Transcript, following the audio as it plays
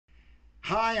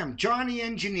Hi, I'm Johnny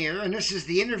Engineer, and this is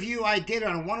the interview I did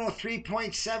on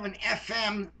 103.7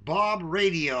 FM Bob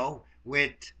Radio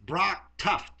with Brock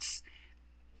Tufts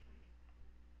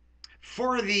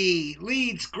for the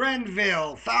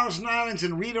Leeds-Grenville-Thousand Islands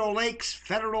and Rideau Lakes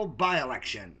federal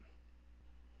by-election.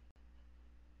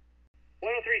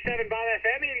 103.7 Bob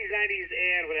FM, 80s, 90s,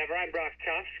 and whatever. I'm Brock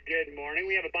Tufts. Good morning.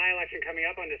 We have a by-election coming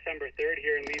up on December 3rd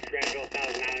here in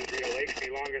Leeds-Grenville-Thousand Islands, Rideau Lakes,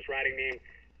 the longest riding name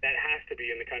that has to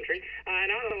be in the country.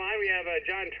 And on the line, we have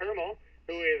John Turmel,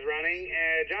 who is running.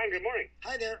 John, good morning.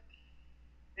 Hi there.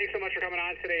 Thanks so much for coming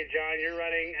on today, John. You're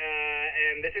running,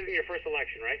 and this isn't your first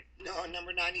election, right? No,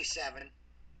 number 97.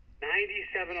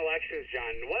 97 elections,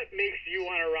 John. What makes you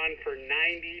want to run for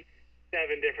 97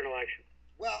 different elections?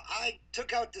 Well, I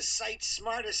took out the site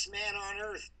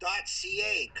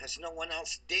smartestmanonearth.ca because no one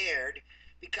else dared,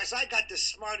 because I got the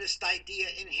smartest idea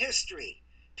in history.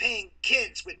 Paying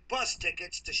kids with bus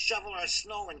tickets to shovel our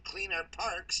snow and clean our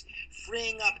parks,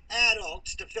 freeing up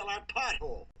adults to fill our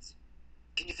potholes.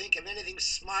 Can you think of anything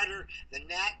smarter than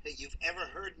that you've ever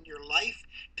heard in your life?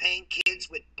 Paying kids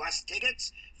with bus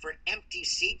tickets for empty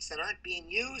seats that aren't being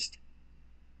used?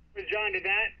 Well, John, did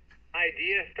that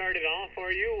idea start it all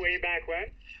for you way back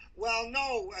when? Well,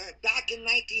 no. Back in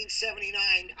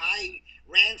 1979, I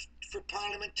ran for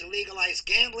Parliament to legalize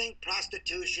gambling,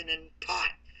 prostitution, and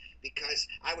pot. Because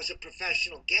I was a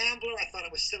professional gambler, I thought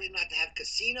it was silly not to have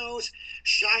casinos.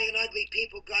 Shy and ugly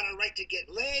people got a right to get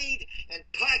laid, and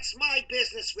pot's my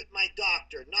business with my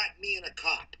doctor, not me and a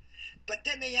cop. But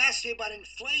then they asked me about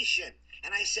inflation,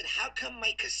 and I said, how come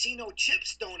my casino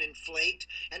chips don't inflate,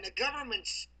 and the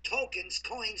government's tokens,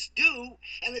 coins do,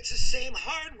 and it's the same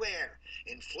hardware?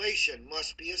 Inflation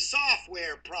must be a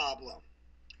software problem.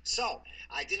 So,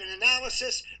 I did an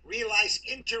analysis, realized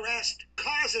interest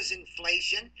causes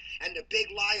inflation, and the big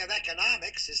lie of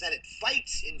economics is that it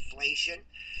fights inflation.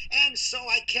 And so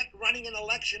I kept running an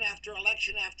election after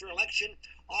election after election,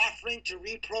 offering to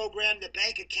reprogram the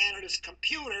Bank of Canada's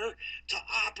computer to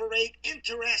operate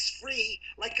interest-free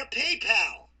like a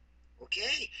PayPal.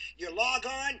 Okay? You log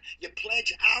on, you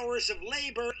pledge hours of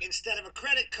labor instead of a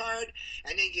credit card,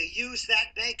 and then you use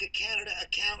that Bank of Canada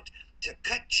account to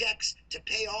cut checks, to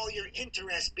pay all your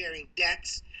interest-bearing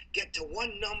debts, get to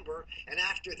one number, and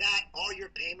after that, all your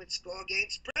payments go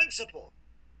against principal.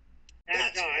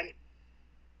 That's John,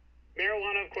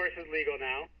 marijuana, of course, is legal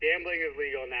now. Gambling is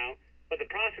legal now. But the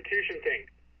prostitution thing,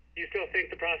 do you still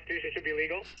think the prostitution should be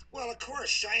legal? Well, of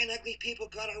course, shy and ugly people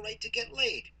got a right to get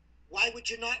laid. Why would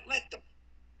you not let them?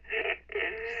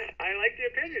 I like the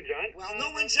opinion, John. Well,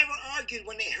 no one's ever argued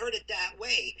when they heard it that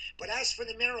way. But as for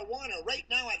the marijuana, right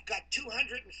now I've got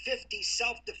 250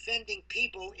 self-defending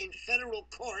people in federal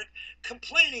court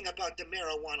complaining about the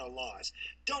marijuana laws.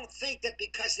 Don't think that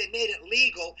because they made it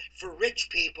legal for rich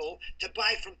people to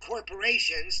buy from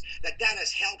corporations that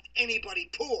has helped anybody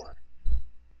poor.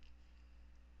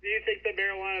 Do you think that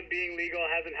marijuana being legal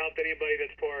hasn't helped anybody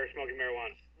that's poor smoking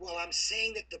marijuana? Well, I'm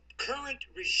saying that the current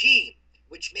regime,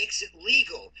 which makes it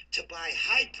legal to buy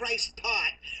high-priced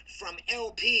pot from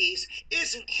LPs,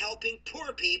 isn't helping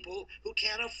poor people who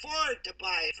can't afford to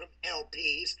buy it from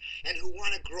LPs and who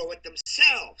want to grow it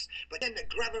themselves. But then the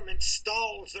government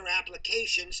stalls their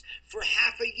applications for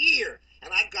half a year,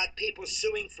 and I've got people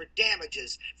suing for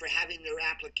damages for having their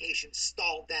applications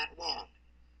stalled that long.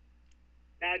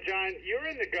 Now, John, you were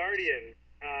in The Guardian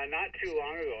not too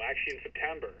long ago, actually in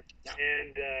September. Yeah.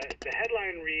 And the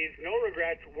headline reads, "No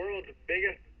regrets, world's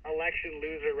biggest election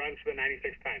loser runs for the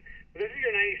 96th time." So this is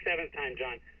your 97th time,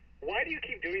 John. Why do you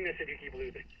keep doing this if you keep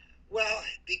losing? Well,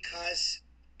 because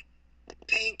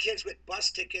paying kids with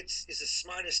bus tickets is the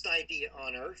smartest idea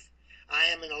on earth. I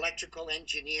am an electrical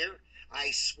engineer. I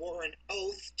swore an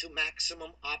oath to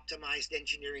maximum optimized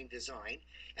engineering design,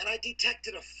 and I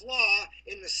detected a flaw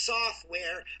in the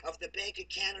software of the Bank of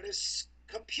Canada's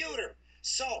computer.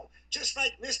 So, just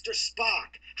like Mr.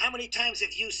 Spock, how many times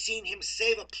have you seen him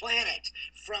save a planet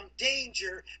from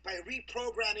danger by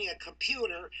reprogramming a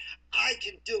computer? I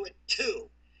can do it too.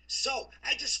 So,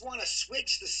 I just want to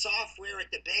switch the software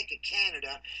at the Bank of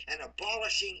Canada, and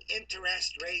abolishing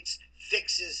interest rates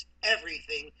fixes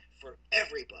everything for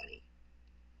everybody.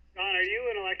 John, are you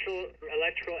an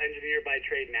electrical engineer by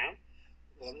trade now?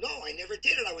 Well, no, I never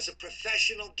did it. I was a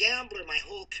professional gambler my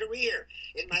whole career.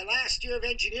 In my last year of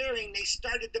engineering, they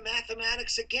started the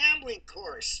mathematics of gambling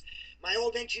course. My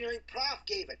old engineering prof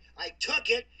gave it. I took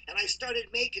it, and I started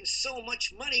making so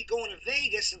much money going to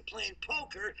Vegas and playing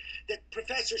poker that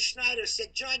Professor Schneider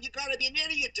said, John, you got to be an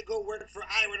idiot to go work for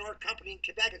Iron Ore Company in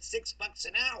Quebec at $6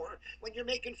 an hour when you're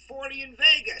making 40 in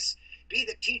Vegas. Be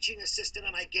the teaching assistant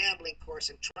on my gambling course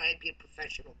and try and be a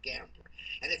professional gambler.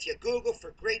 And if you Google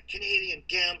for Great Canadian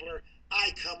Gambler,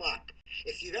 I come up.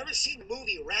 If you've ever seen the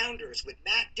movie Rounders with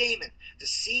Matt Damon, the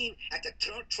scene at the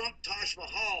Trump Taj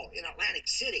Mahal in Atlantic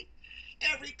City,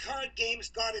 every card game's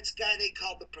got its guy they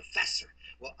call the professor.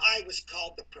 Well, I was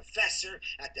called the professor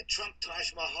at the Trump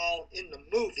Taj Mahal in the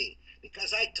movie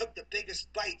because I took the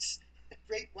biggest bites,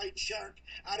 great white shark,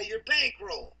 out of your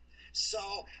bankroll.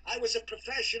 So I was a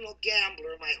professional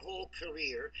gambler my whole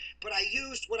career, but I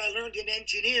used what I learned in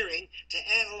engineering to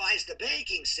analyze the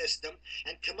banking system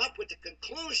and come up with the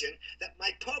conclusion that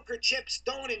my poker chips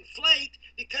don't inflate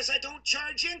because I don't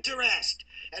charge interest.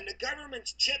 And the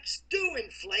government's chips do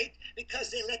inflate because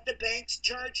they let the banks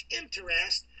charge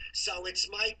interest. So it's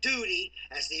my duty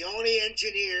as the only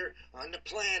engineer on the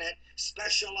planet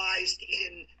specialized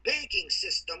in banking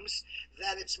systems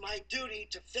that it's my duty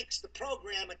to fix the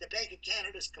program at the Bank of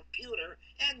Canada's computer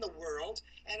and the world,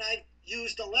 and I've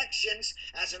used elections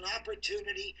as an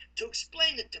opportunity to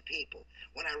explain it to people.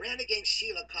 When I ran against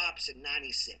Sheila Copps in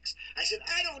 '96, I said,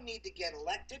 I don't need to get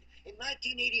elected. In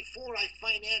 1984, I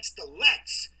financed the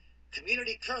LETS,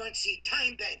 community currency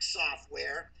time bank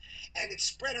software, and it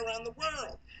spread around the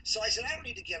world. So I said, I don't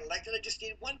need to get elected. I just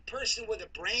need one person with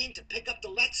a brain to pick up the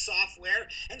LETS software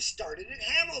and start it in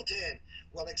Hamilton.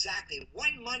 Well, exactly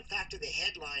 1 month after the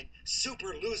headline,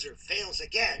 Super Loser Fails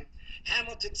Again,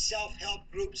 Hamilton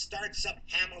Self-Help Group starts up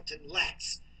Hamilton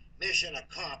Let's. Mission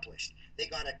accomplished. They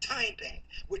got a time bank,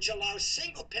 which allows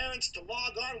single parents to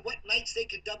log on what nights they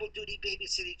can double duty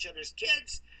babysit each other's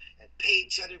kids and pay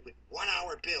each other with 1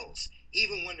 hour bills,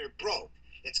 even when they're broke.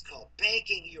 It's called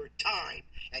banking your time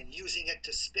and using it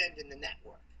to spend in the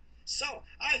network. So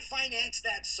I finance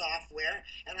that software,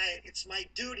 and it's my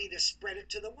duty to spread it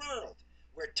to the world,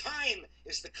 where time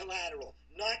is the collateral,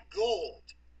 not gold.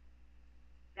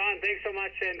 John, thanks so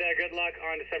much, and good luck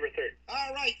on December 3rd.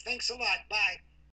 All right, thanks a lot. Bye.